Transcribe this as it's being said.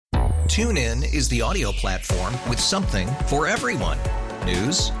TuneIn is the audio platform with something for everyone.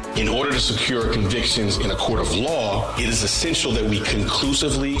 News. In order to secure convictions in a court of law, it is essential that we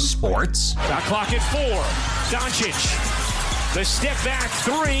conclusively. Sports. Shot clock at 4. Doncic. The step back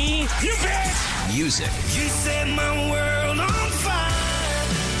 3. You bet. Music. You set my world on fire.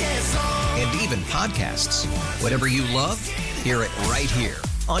 Yes, and even podcasts. Whatever you love, hear it right here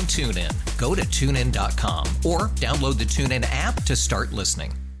on TuneIn. Go to TuneIn.com or download the TuneIn app to start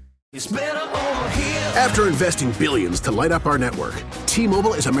listening. It's better over here. After investing billions to light up our network,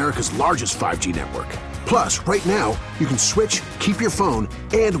 T-Mobile is America's largest 5G network. Plus, right now, you can switch, keep your phone,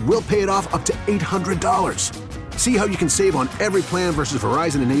 and we'll pay it off up to $800. See how you can save on every plan versus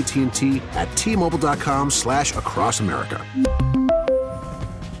Verizon and AT&T at T-Mobile.com/across America.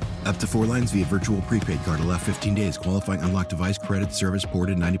 Up to 4 lines via virtual prepaid card. Allow 15 days. Qualifying unlocked device credit service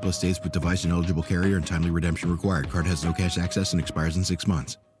ported 90+ states with device and eligible carrier and timely redemption required. Card has no cash access and expires in 6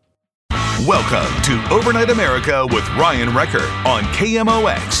 months. Welcome to Overnight America with Ryan Recker on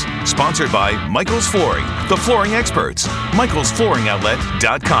KMOX. Sponsored by Michael's Flooring, the flooring experts.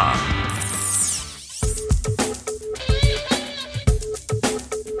 MichaelsFlooringOutlet.com.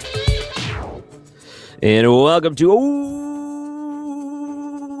 And welcome to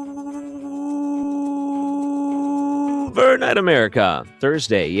Overnight America.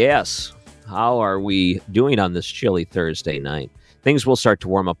 Thursday, yes. How are we doing on this chilly Thursday night? Things will start to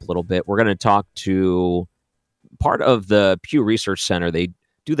warm up a little bit. We're going to talk to part of the Pew Research Center. They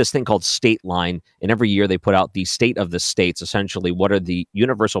do this thing called State Line, and every year they put out the state of the states. Essentially, what are the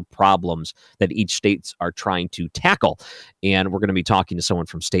universal problems that each states are trying to tackle? And we're going to be talking to someone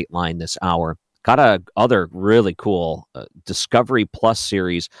from State Line this hour. Got a other really cool Discovery Plus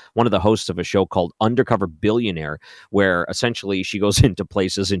series, one of the hosts of a show called Undercover Billionaire, where essentially she goes into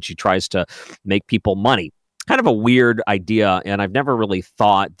places and she tries to make people money. Kind of a weird idea, and I've never really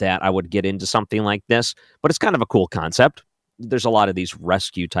thought that I would get into something like this, but it's kind of a cool concept. There's a lot of these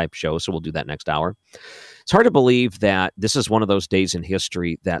rescue type shows, so we'll do that next hour. It's hard to believe that this is one of those days in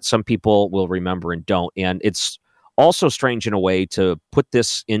history that some people will remember and don't, and it's also strange in a way to put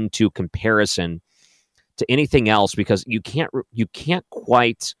this into comparison to anything else because you can't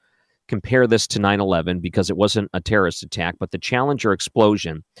quite compare this to 9/11 because it wasn't a terrorist attack, but the Challenger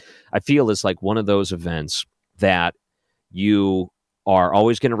explosion, I feel, is like one of those events that you are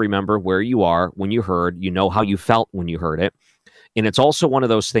always going to remember where you are when you heard, you know how you felt when you heard it. And it's also one of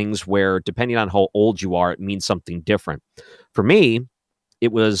those things where, depending on how old you are, it means something different. For me, I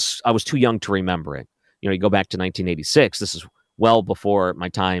was too young to remember it. You know, you go back to 1986. This is well before my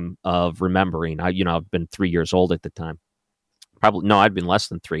time of remembering. I've been 3 years old at the time. I'd been less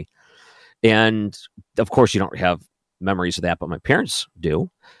than 3. And of course, you don't have memories of that, but my parents do.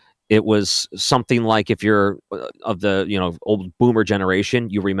 It was something like, if you're of the old boomer generation,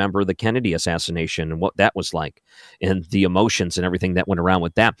 you remember the Kennedy assassination and what that was like, and the emotions and everything that went around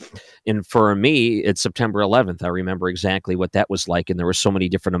with that. And for me, it's September 11th. I remember exactly what that was like, and there were so many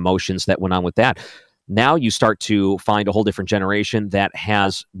different emotions that went on with that. Now you start to find a whole different generation that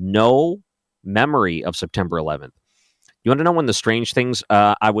has no memory of September 11th. You want to know one of the strange things?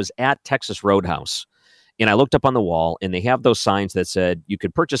 I was at Texas Roadhouse, and I looked up on the wall, and they have those signs that said you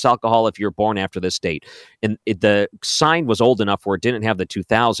could purchase alcohol if you're born after this date. And the sign was old enough where it didn't have the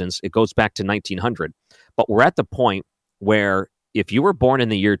 2000s. It goes back to 1900. But we're at the point where if you were born in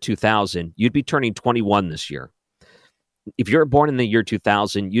the year 2000, you'd be turning 21 this year. If you're born in the year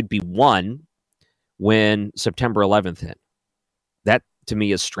 2000, you'd be 1 when September 11th hit. That, to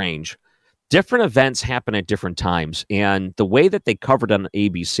me, is strange. Different events happen at different times, and the way that they covered on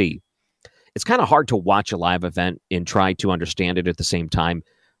ABC, it's kind of hard to watch a live event and try to understand it at the same time,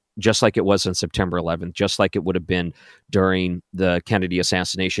 just like it was on September 11th, just like it would have been during the Kennedy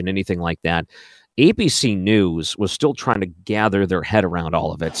assassination, anything like that. ABC News was still trying to gather their head around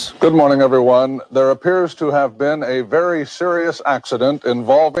all of it. Good morning, everyone. There appears to have been a very serious accident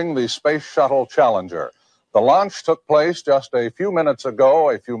involving the Space Shuttle Challenger. The launch took place just a few moments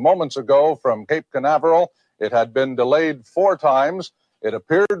ago from Cape Canaveral. It had been delayed 4 times. It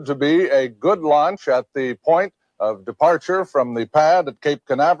appeared to be a good launch at the point of departure from the pad at Cape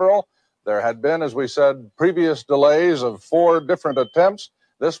Canaveral. There had been, as we said, previous delays of 4 different attempts.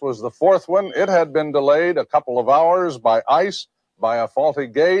 This was the 4th one. It had been delayed a couple of hours by ice, by a faulty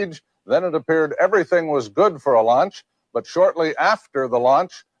gauge. Then it appeared everything was good for a launch. But shortly after the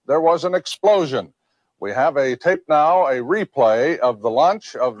launch, there was an explosion. We have a tape now, a replay of the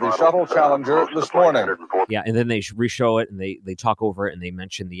launch of the Shuttle Challenger this morning. Yeah, and then they re-show it, and they talk over it, and they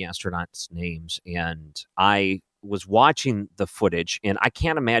mention the astronauts' names. And I was watching the footage, and I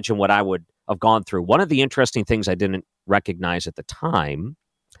can't imagine what I would have gone through. One of the interesting things I didn't recognize at the time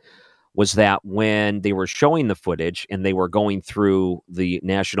was that when they were showing the footage and they were going through the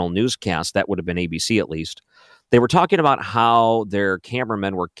national newscast, that would have been ABC at least, they were talking about how their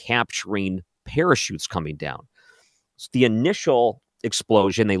cameramen were capturing parachutes coming down. So the initial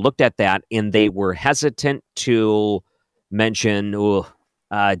explosion, they looked at that and they were hesitant to mention,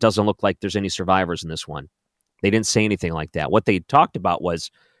 it doesn't look like there's any survivors in this one. They didn't say anything like that. What they talked about was,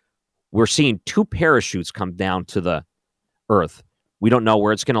 we're seeing 2 parachutes come down to the earth. We don't know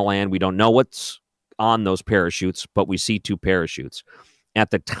where it's going to land. We don't know what's on those parachutes, but we see 2 parachutes.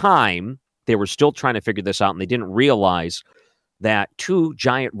 At the time, they were still trying to figure this out, and they didn't realize that 2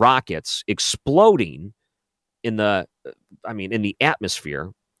 giant rockets exploding in the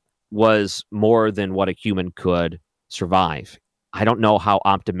atmosphere was more than what a human could survive. I don't know how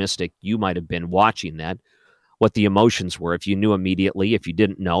optimistic you might have been watching that, what the emotions were, if you knew immediately, if you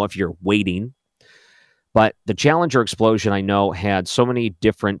didn't know, if you're waiting. But the Challenger explosion, I know, had so many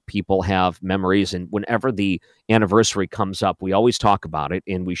different people have memories, and whenever the anniversary comes up, we always talk about it,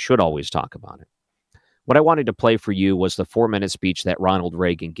 and we should always talk about it. What I wanted to play for you was the 4-minute speech that Ronald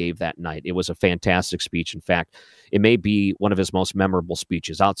Reagan gave that night. It was a fantastic speech. In fact, it may be one of his most memorable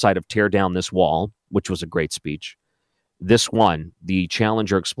speeches, outside of Tear Down This Wall, which was a great speech. This one, the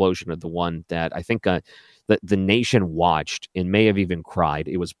Challenger explosion, of the one that I think the nation watched and may have even cried.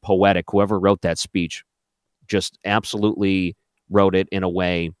 It was poetic. Whoever wrote that speech just absolutely wrote it in a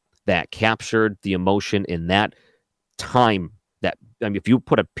way that captured the emotion in that time. If you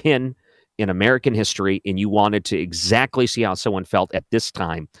put a pin in American history and you wanted to exactly see how someone felt at this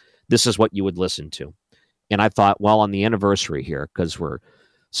time, this is what you would listen to. And I thought, well, on the anniversary here, because we're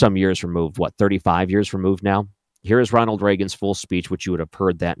some years removed, 35 years removed now? Here is Ronald Reagan's full speech, which you would have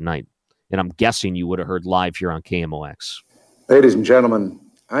heard that night. And I'm guessing you would have heard live here on KMOX. Ladies and gentlemen,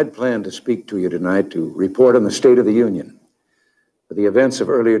 I'd planned to speak to you tonight to report on the State of the Union. But the events of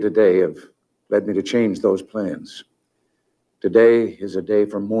earlier today have led me to change those plans. Today is a day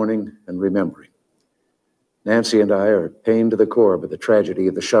for mourning and remembering. Nancy and I are pained to the core by the tragedy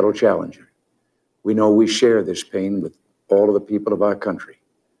of the Shuttle Challenger. We know we share this pain with all of the people of our country.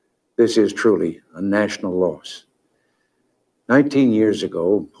 This is truly a national loss. 19 years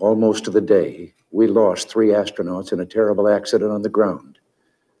ago, almost to the day, we lost 3 astronauts in a terrible accident on the ground.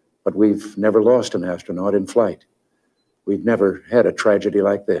 But we've never lost an astronaut in flight. We've never had a tragedy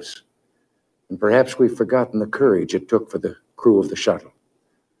like this. And perhaps we've forgotten the courage it took for the crew of the shuttle.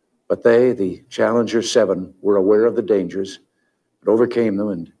 But they, the Challenger 7, were aware of the dangers, but overcame them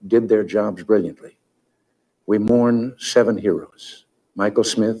and did their jobs brilliantly. We mourn 7 heroes: Michael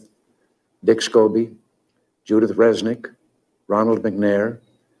Smith, Dick Scobie, Judith Resnick, Ronald McNair,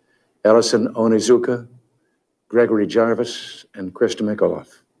 Ellison Onizuka, Gregory Jarvis, and Krista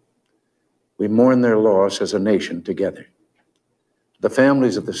Mikuloff. We mourn their loss as a nation together. The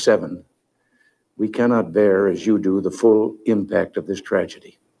families of the 7, we cannot bear, as you do, the full impact of this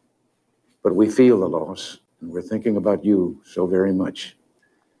tragedy. But we feel the loss, and we're thinking about you so very much.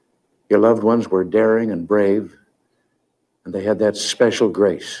 Your loved ones were daring and brave, and they had that special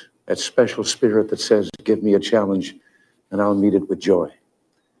grace, that special spirit that says, give me a challenge, and I'll meet it with joy.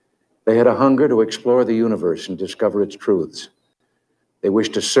 They had a hunger to explore the universe and discover its truths. They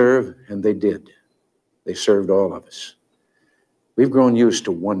wished to serve, and they did. They served all of us. We've grown used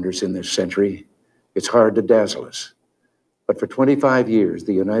to wonders in this century. It's hard to dazzle us. But for 25 years,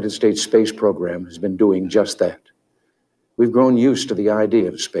 the United States space program has been doing just that. We've grown used to the idea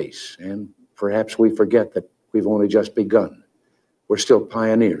of space, and perhaps we forget that we've only just begun. We're still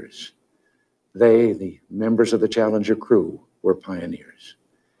pioneers. They, the members of the Challenger crew, were pioneers.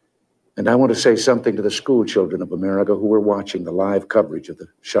 And I want to say something to the school children of America who were watching the live coverage of the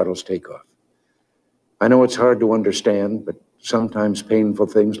shuttle's takeoff. I know it's hard to understand, but sometimes painful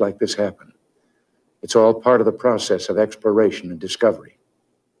things like this happen. It's all part of the process of exploration and discovery.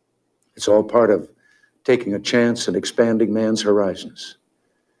 It's all part of taking a chance and expanding man's horizons.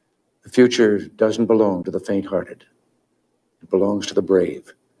 The future doesn't belong to the faint-hearted. It belongs to the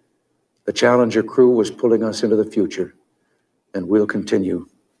brave. The Challenger crew was pulling us into the future, and we'll continue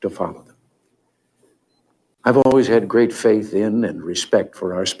to follow them. I've always had great faith in and respect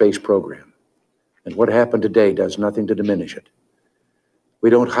for our space program, and what happened today does nothing to diminish it. We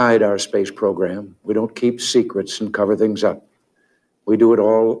don't hide our space program. We don't keep secrets and cover things up. We do it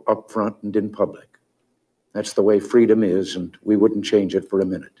all up front and in public. That's the way freedom is, and we wouldn't change it for a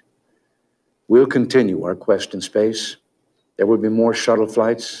minute. We'll continue our quest in space. There will be more shuttle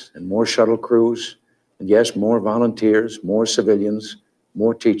flights and more shuttle crews, and yes, more volunteers, more civilians,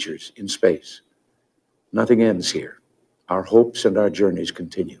 more teachers in space. Nothing ends here. Our hopes and our journeys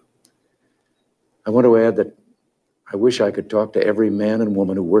continue. I want to add that I wish I could talk to every man and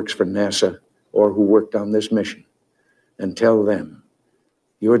woman who works for NASA or who worked on this mission and tell them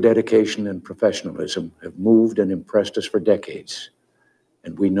your dedication and professionalism have moved and impressed us for decades,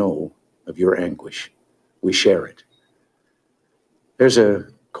 and we know of your anguish. We share it. There's a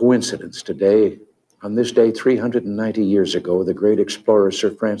coincidence today. On this day, 390 years ago, the great explorer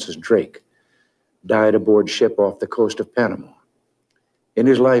Sir Francis Drake died aboard ship off the coast of Panama. In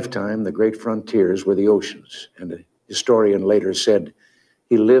his lifetime, the great frontiers were the oceans, and a historian later said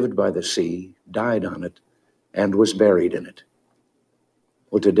he lived by the sea, died on it, and was buried in it.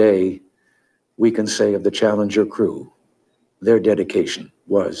 Well, today, we can say of the Challenger crew, their dedication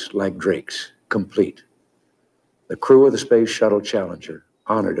was, like Drake's, complete. The crew of the Space Shuttle Challenger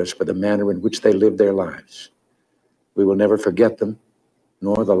honored us for the manner in which they lived their lives. We will never forget them,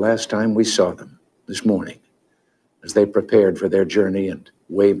 nor the last time we saw them this morning, as they prepared for their journey and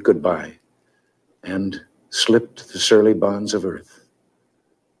waved goodbye and slipped the surly bonds of earth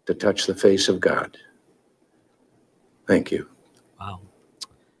to touch the face of God. Thank you.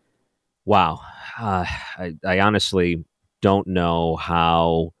 Wow. I honestly don't know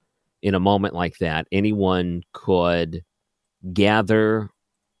how, in a moment like that, anyone could gather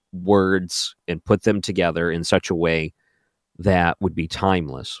words and put them together in such a way that would be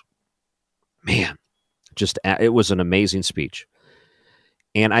timeless. Man, it was an amazing speech.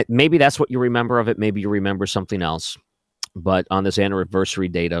 And maybe that's what you remember of it. Maybe you remember something else. But on this anniversary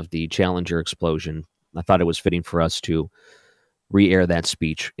date of the Challenger explosion, I thought it was fitting for us to re-air that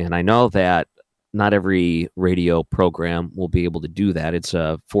speech. And I know that not every radio program will be able to do that. It's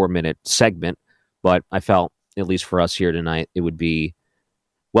a 4-minute segment, but I felt, at least for us here tonight, it would be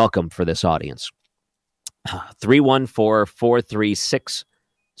welcome for this audience.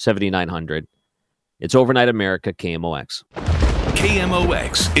 314-436-7900. It's Overnight America, KMOX.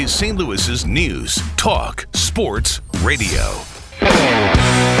 KMOX is St. Louis's news, talk, sports, radio.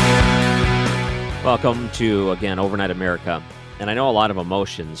 Welcome to, again, Overnight America. And I know a lot of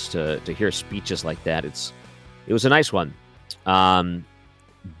emotions to hear speeches like that. It was a nice one.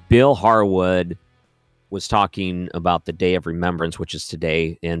 Bill Harwood was talking about the Day of Remembrance, which is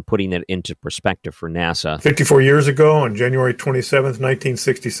today, and putting it into perspective for NASA. 54 years ago, on January 27th,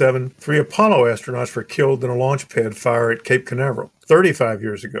 1967, 3 Apollo astronauts were killed in a launch pad fire at Cape Canaveral. 35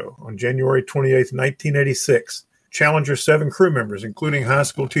 years ago, on January 28th, 1986, Challenger 7 crew members, including high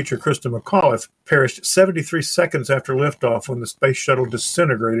school teacher Krista McAuliffe, perished 73 seconds after liftoff when the space shuttle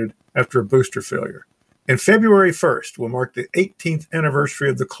disintegrated after a booster failure. And February 1st will mark the 18th anniversary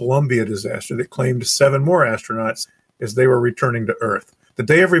of the Columbia disaster that claimed 7 more astronauts as they were returning to Earth. The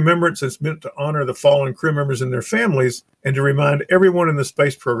Day of Remembrance is meant to honor the fallen crew members and their families and to remind everyone in the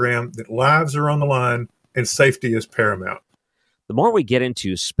space program that lives are on the line and safety is paramount. The more we get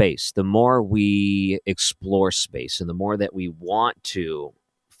into space, the more we explore space, and the more that we want to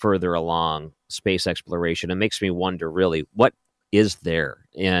further along space exploration, it makes me wonder, really, what is there?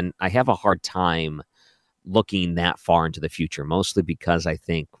 And I have a hard time looking that far into the future, mostly because I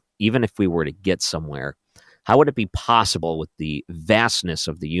think even if we were to get somewhere, how would it be possible with the vastness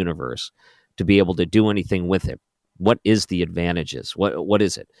of the universe to be able to do anything with it? What is the advantages? What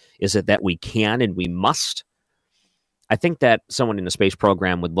is it? Is it that we can and we must? I think that someone in the space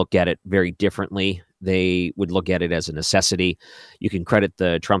program would look at it very differently. They would look at it as a necessity. You can credit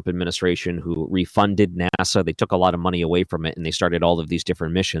the Trump administration who refunded NASA. They took a lot of money away from it and they started all of these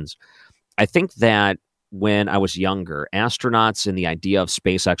different missions. I think that when I was younger, astronauts and the idea of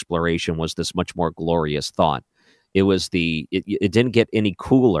space exploration was this much more glorious thought. It didn't get any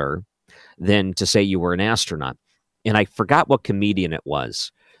cooler than to say you were an astronaut. And I forgot what comedian it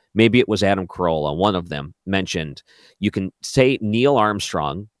was. Maybe it was Adam Carolla. One of them mentioned you can say Neil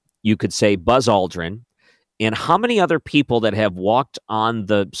Armstrong, you could say Buzz Aldrin, and how many other people that have walked on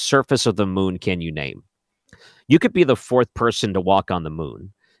the surface of the moon can you name? You could be the 4th person to walk on the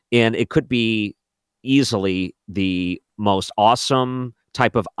moon, and it could be easily the most awesome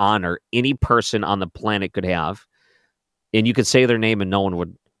type of honor any person on the planet could have, and you could say their name and no one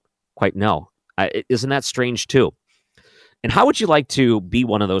would quite know. Isn't that strange too? And how would you like to be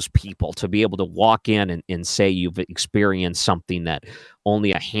one of those people, to be able to walk in and say you've experienced something that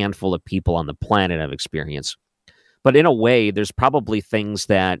only a handful of people on the planet have experienced? But in a way, there's probably things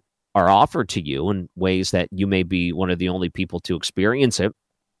that are offered to you in ways that you may be one of the only people to experience it.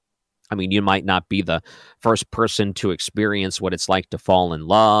 I mean, you might not be the first person to experience what it's like to fall in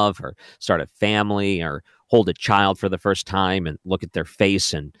love or start a family or hold a child for the first time and look at their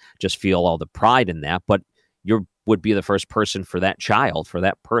face and just feel all the pride in that. But you would be the first person for that child, for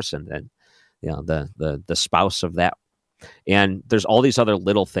that person, and the spouse of that And there's all these other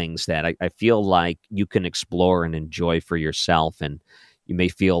little things that I feel like you can explore and enjoy for yourself. And you may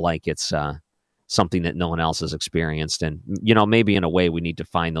feel like it's something that no one else has experienced. And, maybe in a way we need to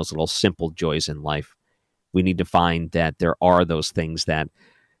find those little simple joys in life. We need to find that there are those things that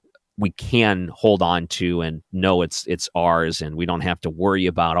we can hold on to and know it's ours, and we don't have to worry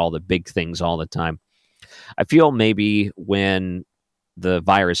about all the big things all the time. I feel maybe when the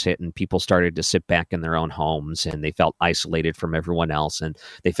virus hit and people started to sit back in their own homes and they felt isolated from everyone else and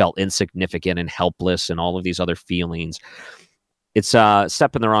they felt insignificant and helpless and all of these other feelings, it's a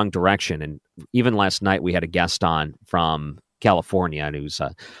step in the wrong direction. And even last night we had a guest on from California, and who's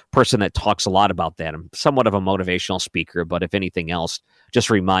a person that talks a lot about that. I'm somewhat of a motivational speaker, but if anything else, just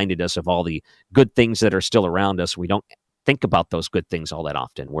reminded us of all the good things that are still around us. We don't think about those good things all that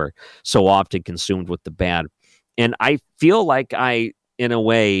often. We're so often consumed with the bad. And I feel like I, in a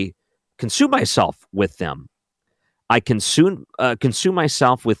way, consume myself with them. I consume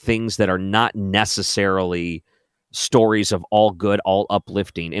myself with things that are not necessarily stories of all good, all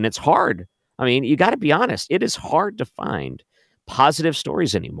uplifting. And it's hard. I mean, you got to be honest. It is hard to find positive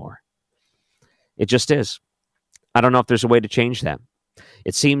stories anymore. It just is. I don't know if there's a way to change that.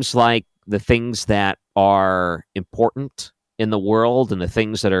 It seems like the things that are important in the world and the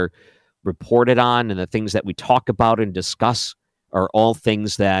things that are reported on and the things that we talk about and discuss are all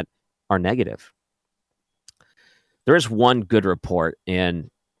things that are negative. There is one good report, and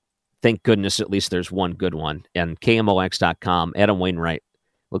thank goodness at least there's one good one. And KMOX.com, Adam Wainwright,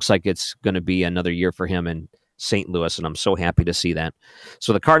 looks like it's going to be another year for him in St. Louis, and I'm so happy to see that.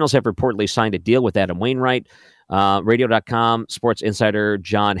 So the Cardinals have reportedly signed a deal with Adam Wainwright. Radio.com Sports Insider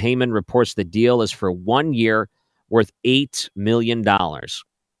John Heyman reports the deal is for 1 year worth $8 million.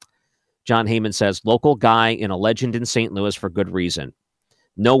 John Heyman says, local guy and a legend in St. Louis for good reason.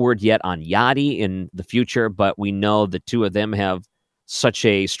 No word yet on Yadi in the future, but we know the two of them have such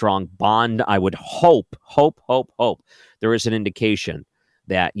a strong bond. I would hope there is an indication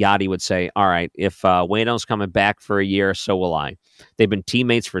that Yadi would say, all right, if Waino's coming back for a year, so will I. They've been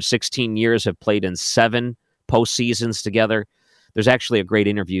teammates for 16 years, have played in 7 postseasons together. There's actually a great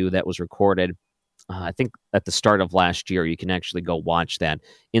interview that was recorded, I think at the start of last year. You can actually go watch that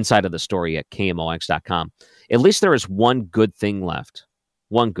inside of the story at KMOX.com. At least there is one good thing left.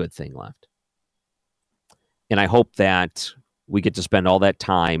 One good thing left. And I hope that we get to spend all that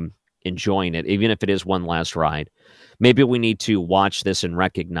time enjoying it, even if it is one last ride. Maybe we need to watch this and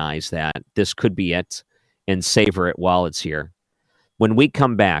recognize that this could be it and savor it while it's here. When we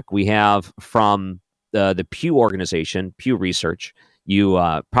come back, we have from the Pew organization, Pew Research. You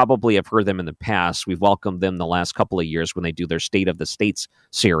probably have heard them in the past. We've welcomed them the last couple of years when they do their State of the States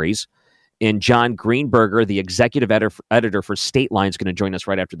series. And John Greenberger, the executive editor for State Line, is going to join us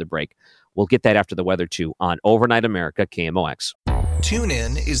right after the break. We'll get that after the weather, too, on Overnight America, KMOX.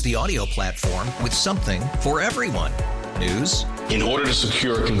 TuneIn is the audio platform with something for everyone. News. In order to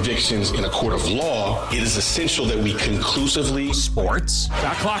secure convictions in a court of law, it is essential that we conclusively. Sports.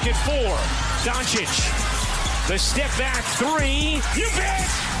 Shot clock at 4. Doncic. The step back 3. You bet.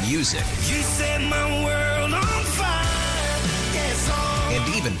 Music. You set my world on fire. Yes,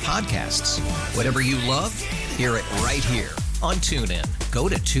 and even podcasts. Whatever you love, hear it right here on TuneIn. Go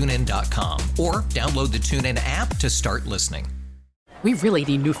to TuneIn.com or download the TuneIn app to start listening. We really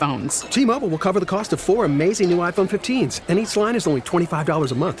need new phones. T-Mobile will cover the cost of 4 amazing new iPhone 15s, and each line is only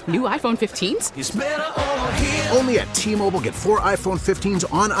 $25 a month. New iPhone 15s? It's better over here. Only at T-Mobile, get 4 iPhone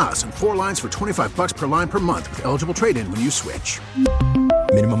 15s on us and 4 lines for $25 per line per month with eligible trade-in when you switch.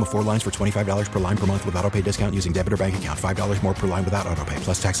 Minimum of 4 lines for $25 per line per month with autopay discount using debit or bank account. $5 more per line without autopay,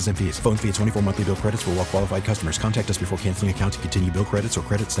 plus taxes and fees. Phone fee at 24 monthly bill credits for well-qualified customers. Contact us before canceling account to continue bill credits or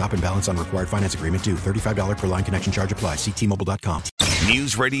credit stop and balance on required finance agreement due. $35 per line connection charge applies. See T-Mobile.com.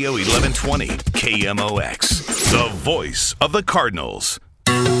 News Radio 1120, KMOX, the voice of the Cardinals.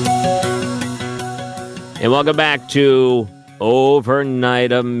 And welcome back to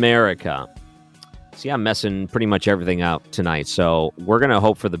Overnight America. See, I'm messing pretty much everything out tonight, so we're going to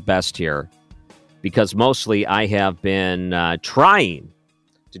hope for the best here, because mostly I have been trying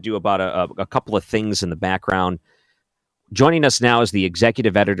to do about a couple of things in the background. Joining us now is the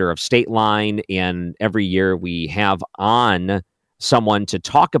executive editor of State Line, and every year we have on someone to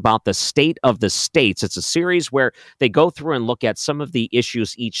talk about the state of the states. It's a series where they go through and look at some of the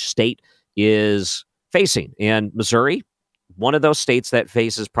issues each state is facing. And Missouri, one of those states that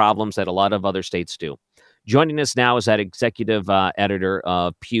faces problems that a lot of other states do. Joining us now is that executive editor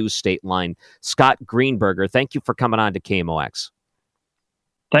of Pew State Line, Scott Greenberger. Thank you for coming on to KMOX.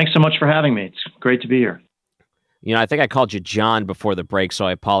 Thanks so much for having me. It's great to be here. You know, I think I called you John before the break, so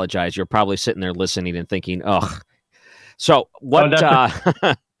I apologize. You're probably sitting there listening and thinking, ugh, So what?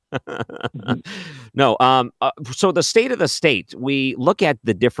 No. So the state of the state, we look at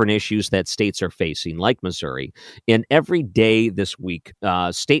the different issues that states are facing, like Missouri. And every day this week,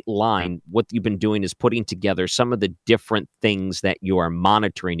 State Line, what you've been doing is putting together some of the different things that you are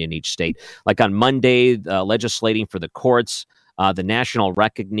monitoring in each state. Like on Monday, legislating for the courts, the national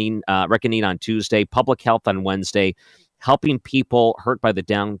reckoning on Tuesday, public health on Wednesday, helping people hurt by the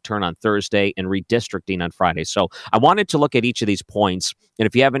downturn on Thursday, and redistricting on Friday. So I wanted to look at each of these points, and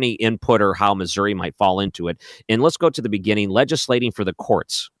if you have any input or how Missouri might fall into it. And let's go to the beginning, legislating for the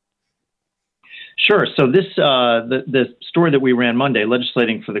courts. Sure. So this the story that we ran Monday,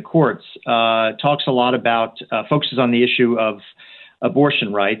 legislating for the courts, talks a lot about, focuses on the issue of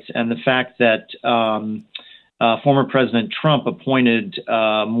abortion rights and the fact that former President Trump appointed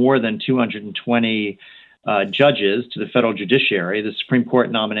more than 220 judges to the federal judiciary. The Supreme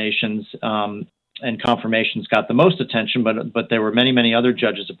Court nominations and confirmations got the most attention, but there were many, many other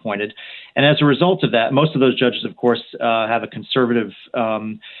judges appointed. And as a result of that, most of those judges, of course, have a conservative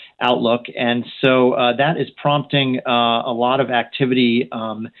outlook. And so that is prompting a lot of activity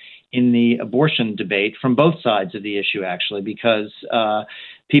in the abortion debate from both sides of the issue, actually, because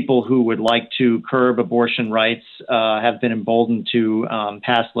people who would like to curb abortion rights have been emboldened to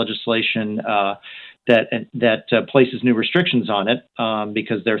pass legislation that places new restrictions on it,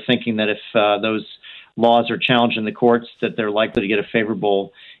 because they're thinking that if those laws are challenged in the courts, that they're likely to get a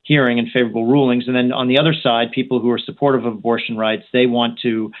favorable hearing and favorable rulings. And then on the other side, people who are supportive of abortion rights, they want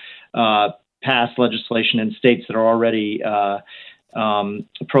to pass legislation in states that are already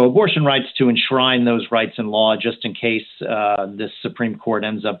pro-abortion rights to enshrine those rights in law, just in case the Supreme Court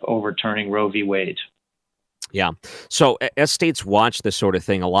ends up overturning Roe v. Wade. Yeah. So as states watch this sort of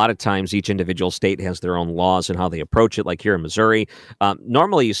thing, a lot of times each individual state has their own laws and how they approach it, like here in Missouri.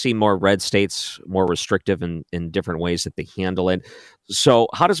 Normally you see more red states, more restrictive in different ways that they handle it. So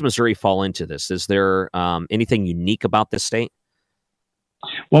how does Missouri fall into this? Is there anything unique about this state?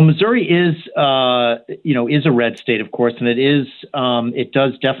 Well, Missouri is a red state, of course, and it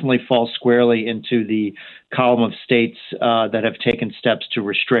does definitely fall squarely into the column of states that have taken steps to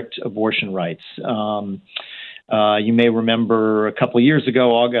restrict abortion rights. You may remember a couple of years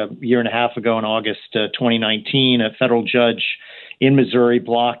ago, a year and a half ago in August 2019, a federal judge in Missouri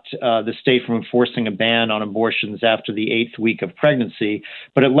blocked the state from enforcing a ban on abortions after the 8th week of pregnancy,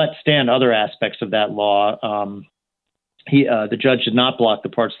 but it let stand other aspects of that law. The judge did not block the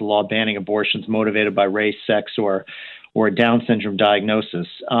parts of the law banning abortions motivated by race, sex, or a Down syndrome diagnosis.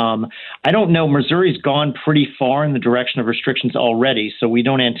 I don't know. Missouri's gone pretty far in the direction of restrictions already, so we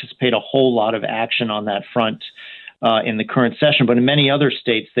don't anticipate a whole lot of action on that front in the current session. But in many other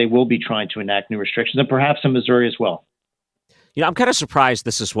states, they will be trying to enact new restrictions, and perhaps in Missouri as well. You know, I'm kind of surprised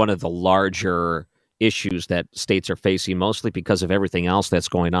this is one of the larger issues that states are facing, mostly because of everything else that's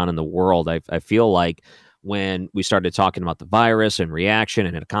going on in the world. I feel like when we started talking about the virus and reaction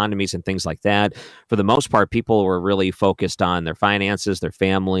and economies and things like that, for the most part, people were really focused on their finances, their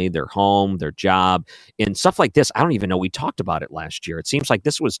family, their home, their job, and stuff like this. I don't even know we talked about it last year. It seems like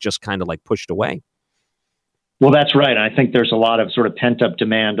this was just kind of like pushed away. Well, that's right. I think there's a lot of sort of pent-up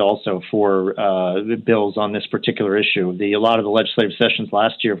demand also for bills on this particular issue. A lot of the legislative sessions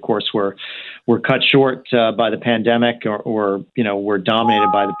last year, of course, were cut short by the pandemic, or were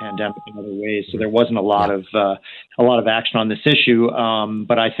dominated by the pandemic in other ways. So there wasn't a lot of action on this issue.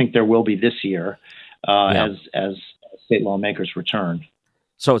 But I think there will be this year as state lawmakers return.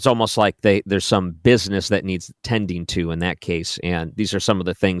 So it's almost like there's some business that needs tending to in that case, and these are some of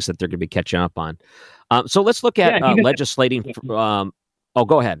the things that they're going to be catching up on. So let's look at legislating. Go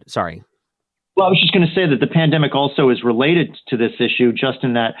ahead. Sorry. Well, I was just going to say that the pandemic also is related to this issue, just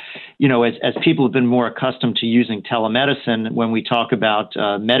in that, as people have been more accustomed to using telemedicine, when we talk about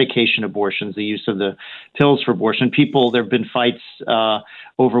medication abortions, the use of the pills for abortion, there have been fights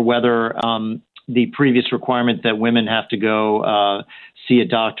over whether the previous requirement that women have to go see a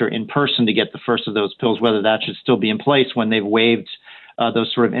doctor in person to get the first of those pills, whether that should still be in place when they've waived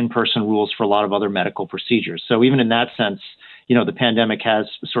those sort of in-person rules for a lot of other medical procedures. So even in that sense, the pandemic has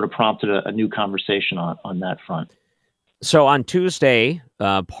sort of prompted a new conversation on that front. So on Tuesday,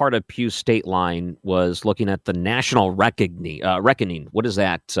 part of Pew's State Line was looking at the national reckoning. What does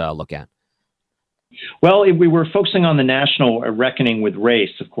that look at? Well, we were focusing on the national reckoning with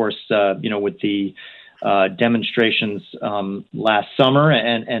race, of course, with the demonstrations last summer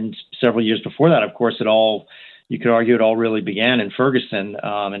and several years before that. Of course, you could argue it all really began in Ferguson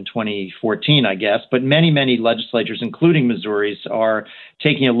in 2014, I guess. But many, many legislatures, including Missouri's, are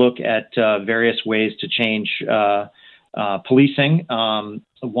taking a look at various ways to change policing.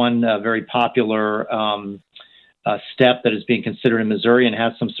 One very popular step that is being considered in Missouri and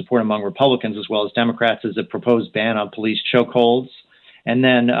has some support among Republicans as well as Democrats is a proposed ban on police chokeholds. And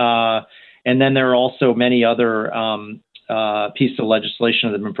then there are also many other pieces of legislation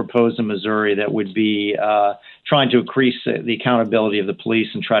that have been proposed in Missouri that would be trying to increase the accountability of the police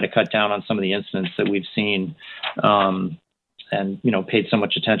and try to cut down on some of the incidents that we've seen and paid so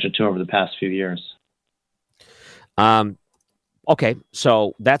much attention to over the past few years. Okay,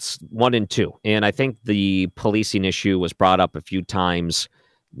 so that's 1 and 2. And I think the policing issue was brought up a few times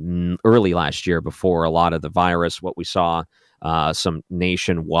early last year before a lot of the virus. What we saw, some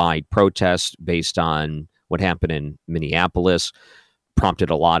nationwide protests based on what happened in Minneapolis, prompted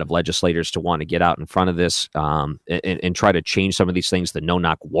a lot of legislators to want to get out in front of this and try to change some of these things. The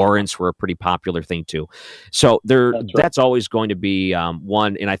no-knock warrants were a pretty popular thing too. So that's always going to be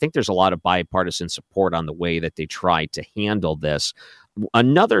one. And I think there's a lot of bipartisan support on the way that they try to handle this.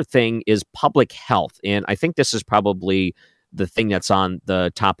 Another thing is public health. And I think this is probably the thing that's on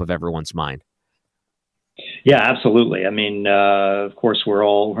the top of everyone's mind. Yeah, absolutely. I mean, of course,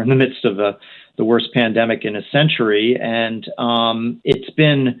 we're in the midst of the worst pandemic in a century, and it's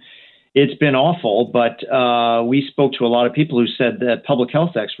been awful. But we spoke to a lot of people who said that, public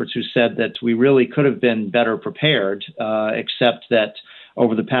health experts who said that we really could have been better prepared, except that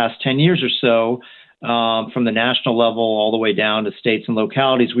over the past 10 years or so, from the national level all the way down to states and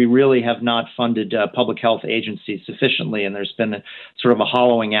localities, we really have not funded public health agencies sufficiently. And there's been sort of a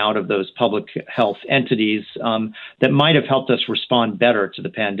hollowing out of those public health entities that might have helped us respond better to the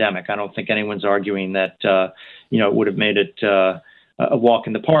pandemic. I don't think anyone's arguing that, it would have made it a walk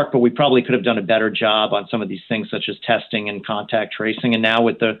in the park, but we probably could have done a better job on some of these things such as testing and contact tracing. And now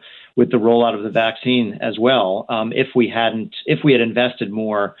with the rollout of the vaccine as well, if we had invested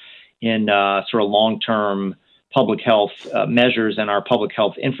more in sort of long-term public health measures and our public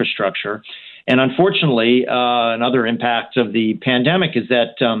health infrastructure. And unfortunately, another impact of the pandemic is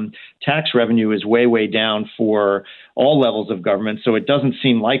that tax revenue is way, way down for all levels of government. So it doesn't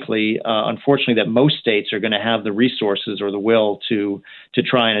seem likely, unfortunately, that most states are going to have the resources or the will to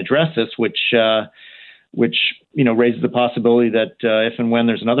try and address this, which raises the possibility that if and when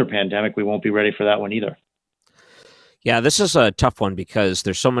there's another pandemic, we won't be ready for that one either. Yeah, this is a tough one because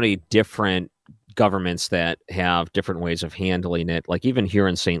there's so many different governments that have different ways of handling it. Like even here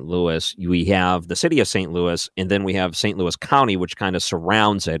in St. Louis, we have the city of St. Louis, and then we have St. Louis County, which kind of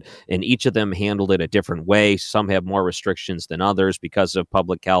surrounds it. And each of them handled it a different way. Some have more restrictions than others because of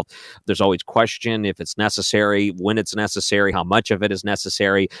public health. There's always question if it's necessary, when it's necessary, how much of it is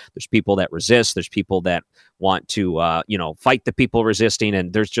necessary. There's people that resist. There's people that want to, fight the people resisting.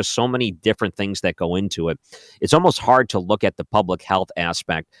 And there's just so many different things that go into it. It's almost hard to look at the public health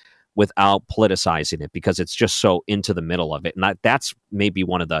aspect without politicizing it because it's just so into the middle of it. And that's maybe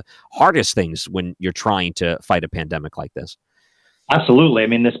one of the hardest things when you're trying to fight a pandemic like this. Absolutely. I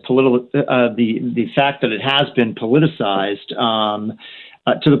mean, this the fact that it has been politicized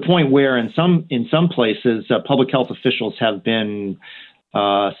to the point where in some places public health officials have been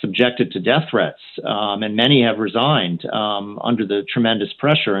subjected to death threats, and many have resigned under the tremendous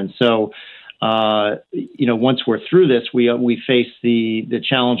pressure. And so, once we're through this, we face the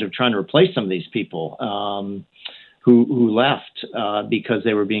challenge of trying to replace some of these people who left because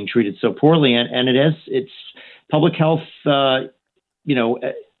they were being treated so poorly. And it's public health.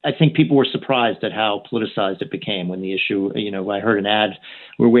 I think people were surprised at how politicized it became when the issue. I heard an ad.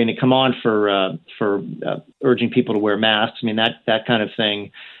 We're waiting to come on for urging people to wear masks. I mean that kind of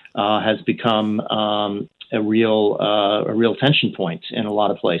thing has become a real tension point in a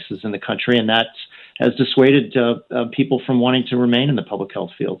lot of places in the country, and that has dissuaded people from wanting to remain in the public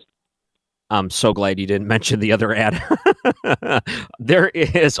health field. I'm so glad you didn't mention the other ad. There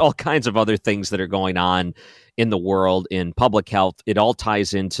is all kinds of other things that are going on in the world in public health. It all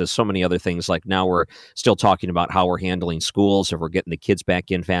ties into so many other things. Like now we're still talking about how we're handling schools, if we're getting the kids back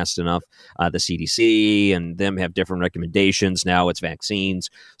in fast enough. The CDC and them have different recommendations. Now it's vaccines.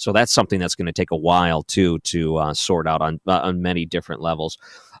 So that's something that's going to take a while too to sort out on many different levels.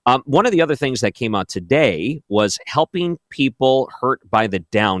 One of the other things that came out today was helping people hurt by the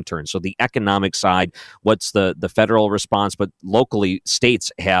downturn. So the economic side, what's the federal response, but locally states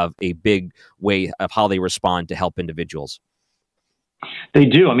have a big way of how they respond to help individuals. They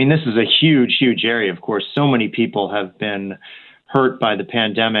do. I mean, this is a huge, huge area. Of course, so many people have been hurt by the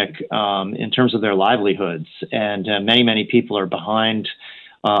pandemic in terms of their livelihoods, and many, many people are behind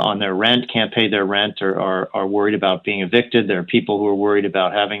on their rent, can't pay their rent, or are worried about being evicted. There are people who are worried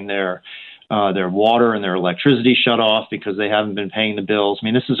about having their water and their electricity shut off because they haven't been paying the bills. I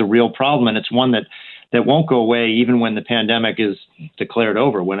mean, this is a real problem, and it's one that that won't go away even when the pandemic is declared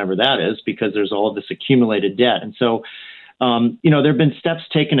over, whenever that is, because there's all of this accumulated debt. And so, there have been steps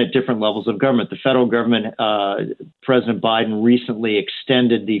taken at different levels of government. The federal government, President Biden recently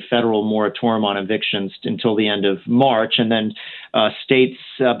extended the federal moratorium on evictions until the end of March, and then states,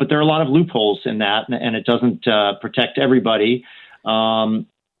 but there are a lot of loopholes in that, and it doesn't protect everybody.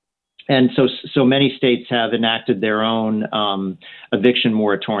 And so many states have enacted their own eviction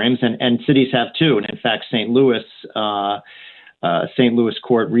moratoriums, and cities have too. And in fact, St. Louis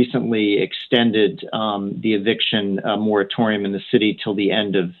court recently extended the eviction moratorium in the city till the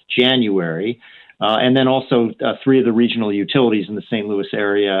end of January. And then also 3 of the regional utilities in the St. Louis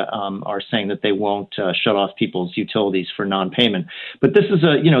area are saying that they won't shut off people's utilities for non-payment. But this is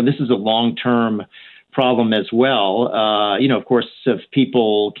a long-term problem as well. Of course, if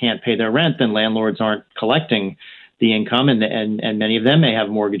people can't pay their rent, then landlords aren't collecting the income, and many of them may have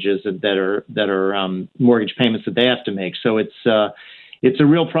mortgages that are mortgage payments that they have to make. So it's a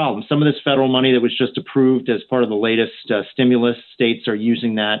real problem. Some of this federal money that was just approved as part of the latest stimulus, states are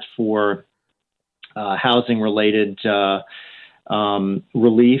using that for housing-related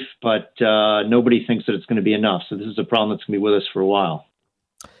relief, but nobody thinks that it's going to be enough. So this is a problem that's going to be with us for a while.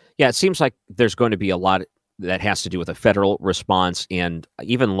 Yeah, it seems like there's going to be a lot that has to do with a federal response, and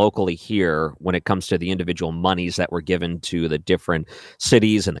even locally here, when it comes to the individual monies that were given to the different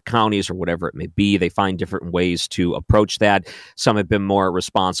cities and the counties or whatever it may be, they find different ways to approach that. Some have been more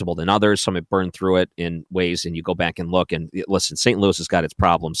responsible than others. Some have burned through it in ways, and you go back and look, and listen, St. Louis has got its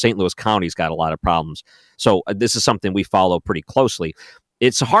problems. St. Louis County's got a lot of problems. So this is something we follow pretty closely.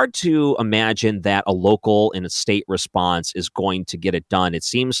 It's hard to imagine that a local and a state response is going to get it done. It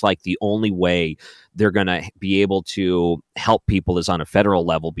seems like the only way they're going to be able to help people is on a federal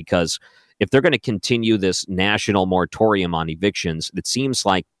level, because if they're going to continue this national moratorium on evictions, it seems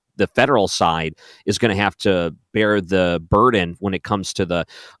like the federal side is going to have to bear the burden when it comes to the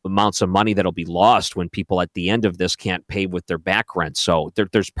amounts of money that'll be lost when people at the end of this can't pay with their back rent. So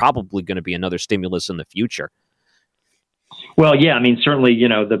there's probably going to be another stimulus in the future. Well, yeah, I mean, certainly,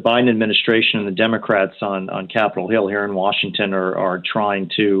 the Biden administration and the Democrats on Capitol Hill here in Washington are trying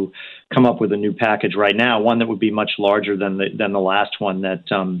to come up with a new package right now, one that would be much larger than the last one that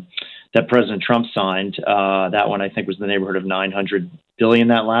President Trump signed. That one, I think, was in the neighborhood of $900 billion,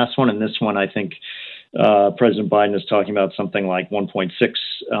 that last one. And this one, I think, President Biden is talking about something like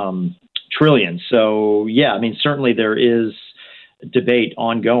 $1.6 trillion. So, yeah, I mean, certainly there is debate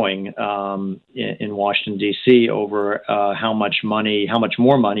ongoing in Washington, D.C. over how much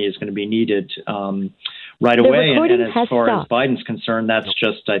more money is going to be needed right away. And as far as Biden's concerned, that's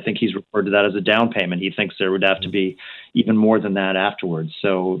just, I think he's referred to that as a down payment. He thinks there would have to be even more than that afterwards.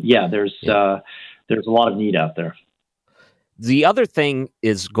 So, yeah, there's a lot of need out there. The other thing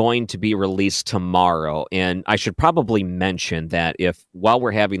is going to be released tomorrow, and I should probably mention that while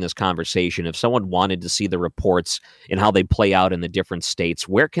we're having this conversation, if someone wanted to see the reports and how they play out in the different states,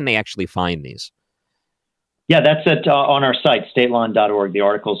 where can they actually find these? Yeah, that's on our site, stateline.org. The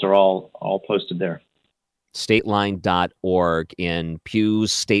articles are all posted there. Stateline.org, and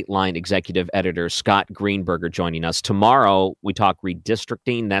Pew's Stateline executive editor Scott Greenberger joining us. Tomorrow, we talk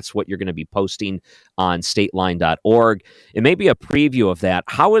redistricting. That's what you're going to be posting on stateline.org. It may be a preview of that.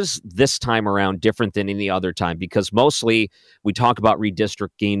 How is this time around different than any other time? Because mostly we talk about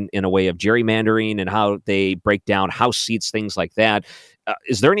redistricting in a way of gerrymandering and how they break down House seats, things like that.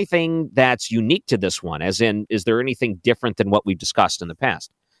 Is there anything that's unique to this one? As in, is there anything different than what we've discussed in the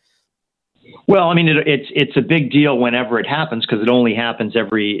past? Well, I mean, it's a big deal whenever it happens, because it only happens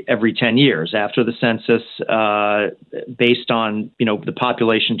every 10 years after the census, based on, the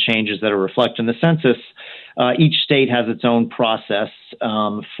population changes that are reflected in the census. Each state has its own process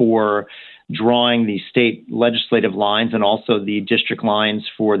for drawing the state legislative lines and also the district lines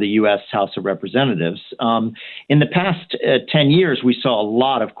for the U.S. House of Representatives. In the past 10 years, we saw a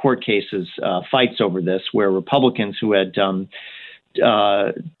lot of court cases, fights over this, where Republicans who had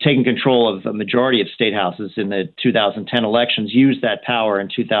taken control of a majority of state houses in the 2010 elections used that power in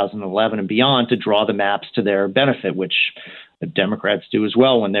 2011 and beyond to draw the maps to their benefit, which the Democrats do as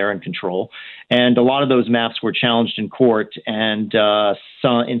well when they're in control. And a lot of those maps were challenged in court, and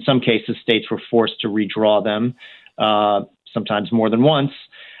in some cases, states were forced to redraw them, sometimes more than once.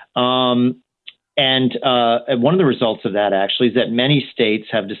 And one of the results of that, actually, is that many states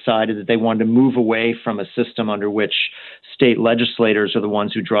have decided that they wanted to move away from a system under which state legislators are the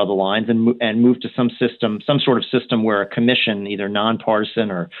ones who draw the lines, and move to some sort of system where a commission, either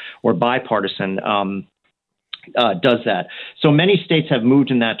nonpartisan or bipartisan, does that. So many states have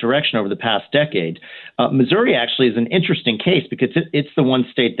moved in that direction over the past decade. Missouri actually is an interesting case because it's the one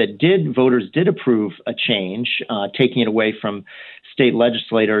state that voters did approve a change, taking it away from state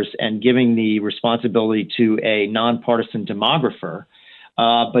legislators and giving the responsibility to a nonpartisan demographer.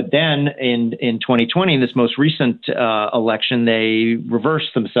 But then in 2020, in this most recent election, they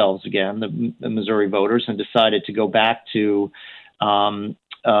reversed themselves again, the Missouri voters, and decided to go back to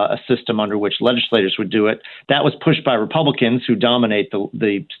a system under which legislators would do it. That was pushed by Republicans who dominate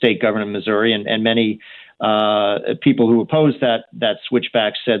the state government of Missouri, and many people who opposed that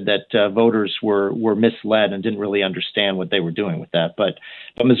switchback said that voters were misled and didn't really understand what they were doing with that. But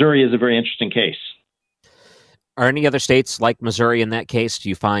Missouri is a very interesting case. Are any other states like Missouri in that case? Do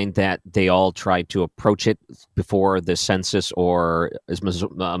you find that they all tried to approach it before the census, or is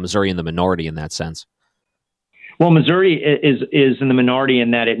Missouri in the minority in that sense? Well, Missouri is in the minority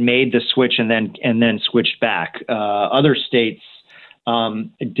in that it made the switch and then switched back. Other states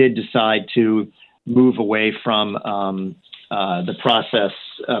did decide to move away from the process,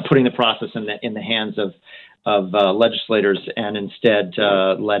 putting the process in the hands of legislators, and instead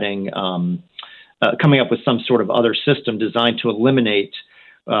coming up with some sort of other system designed to eliminate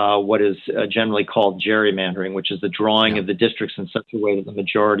what is generally called gerrymandering, which is the drawing of the districts in such a way that the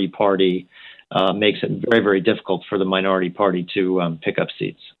majority party makes it very, very difficult for the minority party to pick up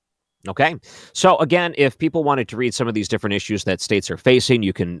seats. Okay. So again, if people wanted to read some of these different issues that states are facing,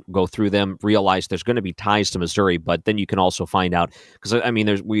 you can go through them, realize there's going to be ties to Missouri, but then you can also find out, because I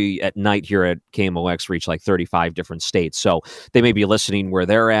mean, we at night here at KMOX reach like 35 different states. So they may be listening where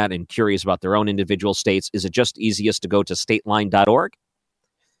they're at and curious about their own individual states. Is it just easiest to go to stateline.org?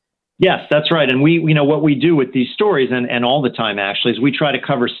 Yes, that's right. And what we do with these stories and all the time actually is we try to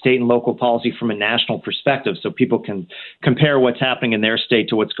cover state and local policy from a national perspective so people can compare what's happening in their state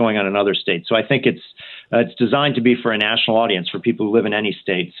to what's going on in other states. So I think it's designed to be for a national audience, for people who live in any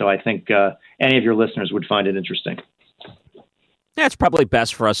state. So I think any of your listeners would find it interesting. Yeah, it's probably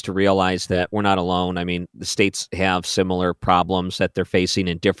best for us to realize that we're not alone. I mean, the states have similar problems that they're facing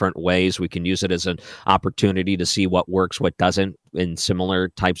in different ways. We can use it as an opportunity to see what works, what doesn't in similar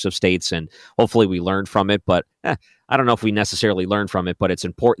types of states, and hopefully we learn from it. But I don't know if we necessarily learn from it, but it's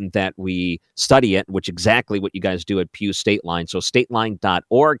important that we study it, which exactly what you guys do at Pew Stateline. So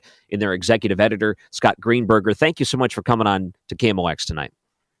stateline.org, and their executive editor, Scott Greenberger. Thank you so much for coming on to KMOX tonight.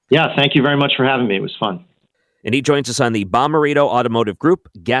 Yeah, thank you very much for having me. It was fun. And he joins us on the Bomarito Automotive Group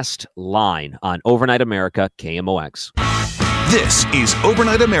guest line on Overnight America, KMOX. This is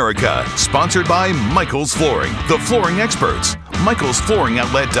Overnight America, sponsored by Michael's Flooring, the flooring experts.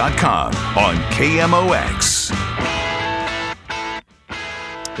 MichaelsFlooringOutlet.com on KMOX.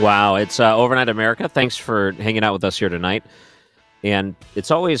 Wow, it's Overnight America. Thanks for hanging out with us here tonight. And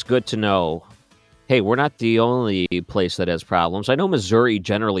it's always good to know, hey, we're not the only place that has problems. I know Missouri,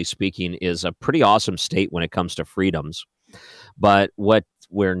 generally speaking, is a pretty awesome state when it comes to freedoms. But what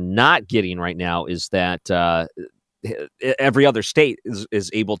we're not getting right now is that every other state is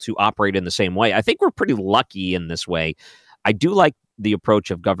able to operate in the same way. I think we're pretty lucky in this way. I do like the approach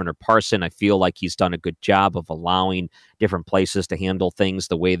of Governor Parson. I feel like he's done a good job of allowing different places to handle things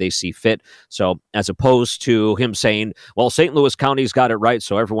the way they see fit. So as opposed to him saying, well, St. Louis County's got it right,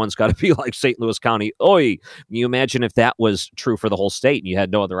 so everyone's got to be like St. Louis County. Can you imagine if that was true for the whole state and you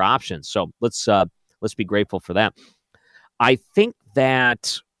had no other options? So let's be grateful for that. I think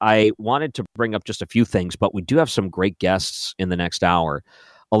that I wanted to bring up just a few things, but we do have some great guests in the next hour.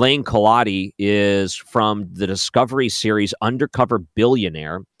 Elaine Colati is from the Discovery series Undercover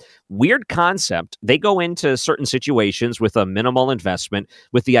Billionaire. Weird concept. They go into certain situations with a minimal investment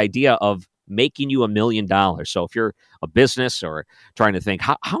with the idea of making you $1 million. So if you're a business or trying to think,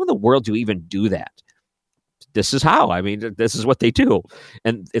 how in the world do you even do that? This is how. I mean, this is what they do.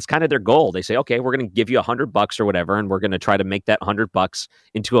 And it's kind of their goal. They say, okay, we're going to give you $100 or whatever, and we're going to try to make that $100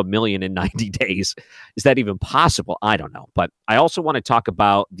 into $1 million in 90 days. Is that even possible? I don't know. But I also want to talk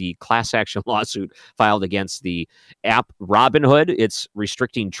about the class action lawsuit filed against the app Robinhood. It's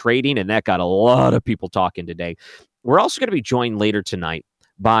restricting trading, and that got a lot of people talking today. We're also going to be joined later tonight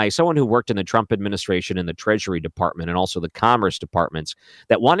by someone who worked in the Trump administration in the Treasury Department and also the Commerce Departments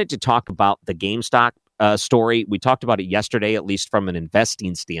that wanted to talk about the GameStop story. We talked about it yesterday, at least from an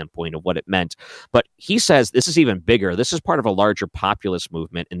investing standpoint of what it meant. But he says this is even bigger. This is part of a larger populist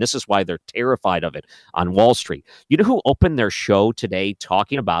movement, and this is why they're terrified of it on Wall Street. You know who opened their show today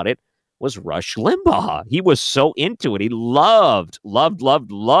talking about it? Was Rush Limbaugh. He was so into it. He loved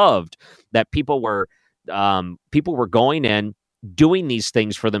that people were going in, doing these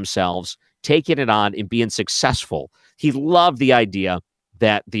things for themselves, taking it on and being successful. He loved the idea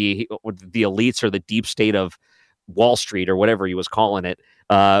that the elites or the deep state of Wall Street or whatever he was calling it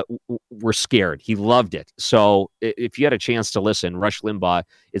were scared. He loved it. So if you had a chance to listen, Rush Limbaugh,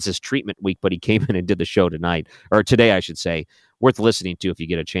 it's his treatment week, but he came in and did the show tonight, or today, I should say. Worth listening to if you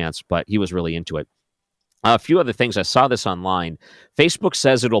get a chance, but he was really into it. A few other things. I saw this online. Facebook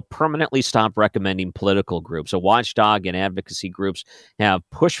says it'll permanently stop recommending political groups. A watchdog and advocacy groups have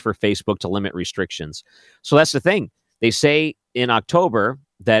pushed for Facebook to limit restrictions. So that's the thing. They say in October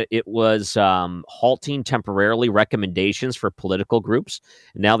that it was halting temporarily recommendations for political groups.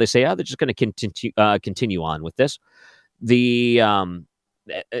 And now they say, they're just going to continue on with this. They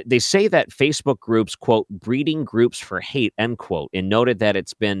say that Facebook groups, quote, breeding groups for hate, end quote, and noted that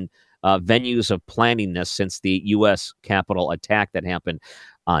it's been venues of planning this since the U.S. Capitol attack that happened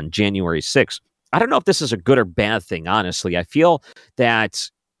on January 6th. I don't know if this is a good or bad thing, honestly. I feel that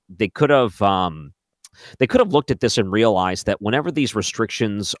they could have looked at this and realized that whenever these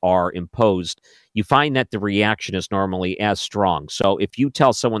restrictions are imposed, you find that the reaction is normally as strong. So if you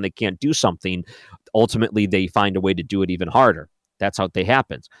tell someone they can't do something, ultimately they find a way to do it even harder. That's how it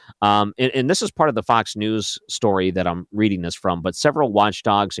happens. And this is part of the Fox News story that I'm reading this from, but several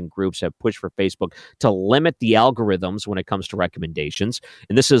watchdogs and groups have pushed for Facebook to limit the algorithms when it comes to recommendations.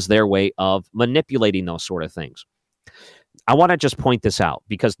 And this is their way of manipulating those sort of things. I want to just point this out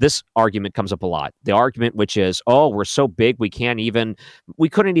because this argument comes up a lot. The argument which is, we're so big, we couldn't even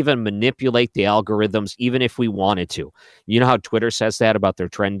manipulate the algorithms even if we wanted to. You know how Twitter says that about their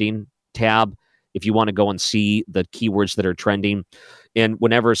trending tab? If you want to go and see the keywords that are trending, and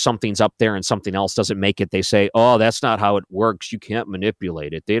whenever something's up there and something else doesn't make it, they say, that's not how it works. You can't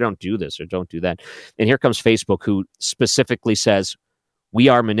manipulate it. They don't do this or don't do that. And here comes Facebook, who specifically says, we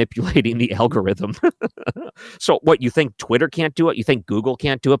are manipulating the algorithm. So what, you think Twitter can't do it? You think Google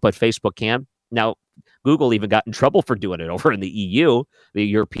can't do it, but Facebook can? Now, Google even got in trouble for doing it over in the EU, the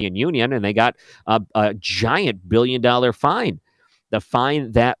European Union, and they got a giant $1 billion fine. The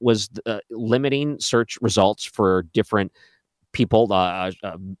fine that was limiting search results for different people,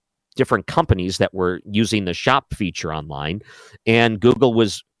 different companies that were using the shop feature online. And Google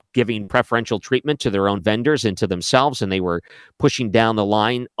was giving preferential treatment to their own vendors and to themselves, and they were pushing down the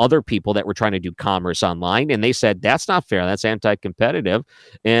line other people that were trying to do commerce online. And they said, that's not fair. That's anti-competitive.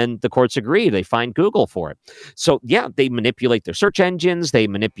 And the courts agreed. They fined Google for it. So, yeah, they manipulate their search engines. They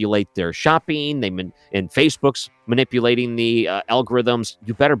manipulate their shopping. And Facebook's manipulating the algorithms.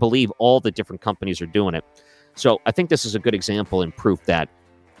 You better believe all the different companies are doing it. So I think this is a good example and proof that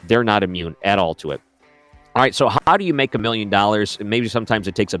they're not immune at all to it. All right, so how do you make $1 million? Maybe sometimes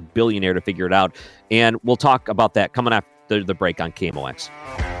it takes a billionaire to figure it out. And we'll talk about that coming after the break on KMOX.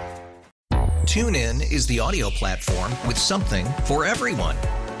 TuneIn is the audio platform with something for everyone.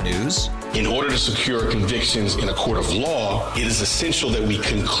 News. In order to secure convictions in a court of law, it is essential that we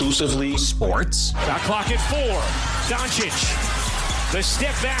conclusively. Sports. Shot clock at 4. Doncic. The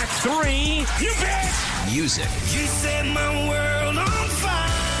step back 3. You bet. Music. You set my world on fire.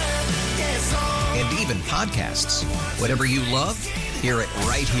 And even podcasts. Whatever you love, hear it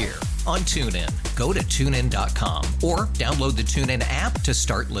right here on TuneIn. Go to TuneIn.com or download the TuneIn app to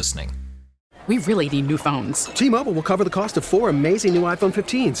start listening. We really need new phones. T-Mobile will cover the cost of 4 amazing new iPhone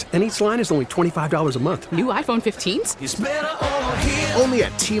 15s, and each line is only $25 a month. New iPhone 15s? It's better over here. Only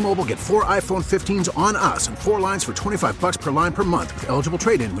at T-Mobile, get 4 iPhone 15s on us and 4 lines for $25 per line per month with eligible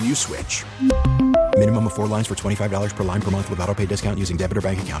trade-in when you switch. Minimum of 4 lines for $25 per line per month with autopay discount using debit or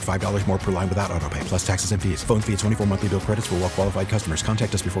bank account. $5 more per line without autopay, plus taxes and fees. Phone fee at 24 monthly bill credits for well-qualified customers.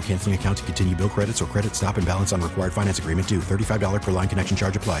 Contact us before canceling account to continue bill credits or credit stop and balance on required finance agreement due. $35 per line connection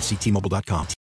charge applies. See T-Mobile.com.